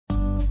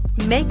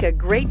Make a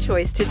great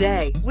choice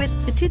today with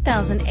the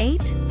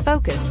 2008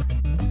 Focus.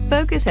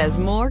 Focus has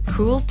more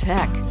cool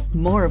tech,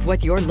 more of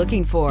what you're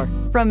looking for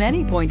from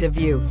any point of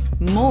view,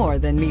 more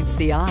than meets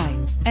the eye,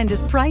 and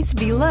is priced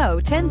below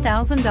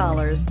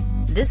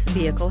 $10,000. This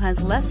vehicle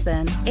has less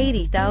than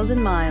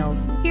 80,000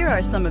 miles. Here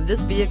are some of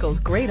this vehicle's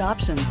great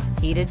options: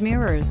 heated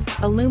mirrors,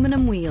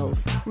 aluminum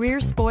wheels, rear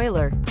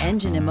spoiler,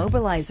 engine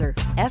immobilizer,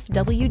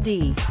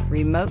 FWD,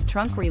 remote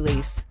trunk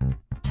release,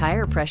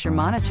 tire pressure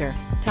monitor,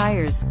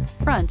 tires,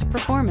 front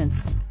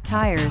performance,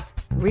 tires,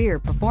 rear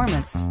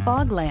performance,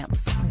 fog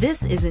lamps.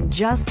 This isn't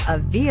just a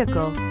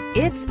vehicle,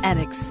 it's an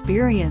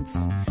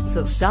experience.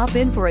 So stop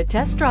in for a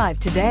test drive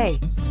today.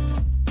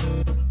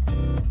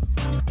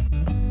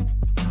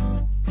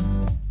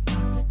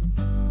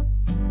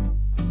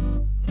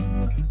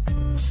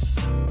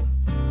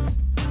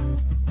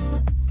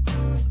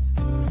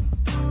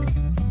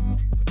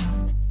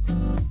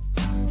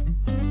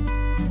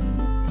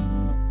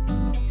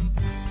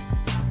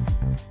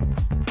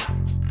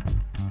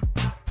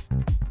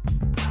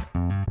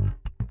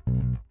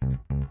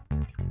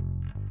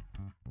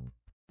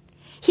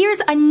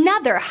 Here's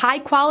another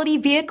high-quality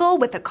vehicle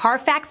with a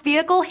Carfax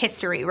Vehicle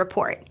History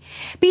Report.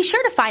 Be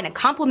sure to find a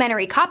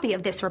complimentary copy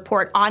of this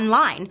report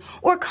online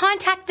or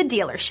contact the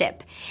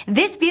dealership.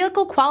 This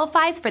vehicle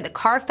qualifies for the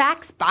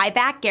Carfax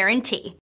Buyback Guarantee.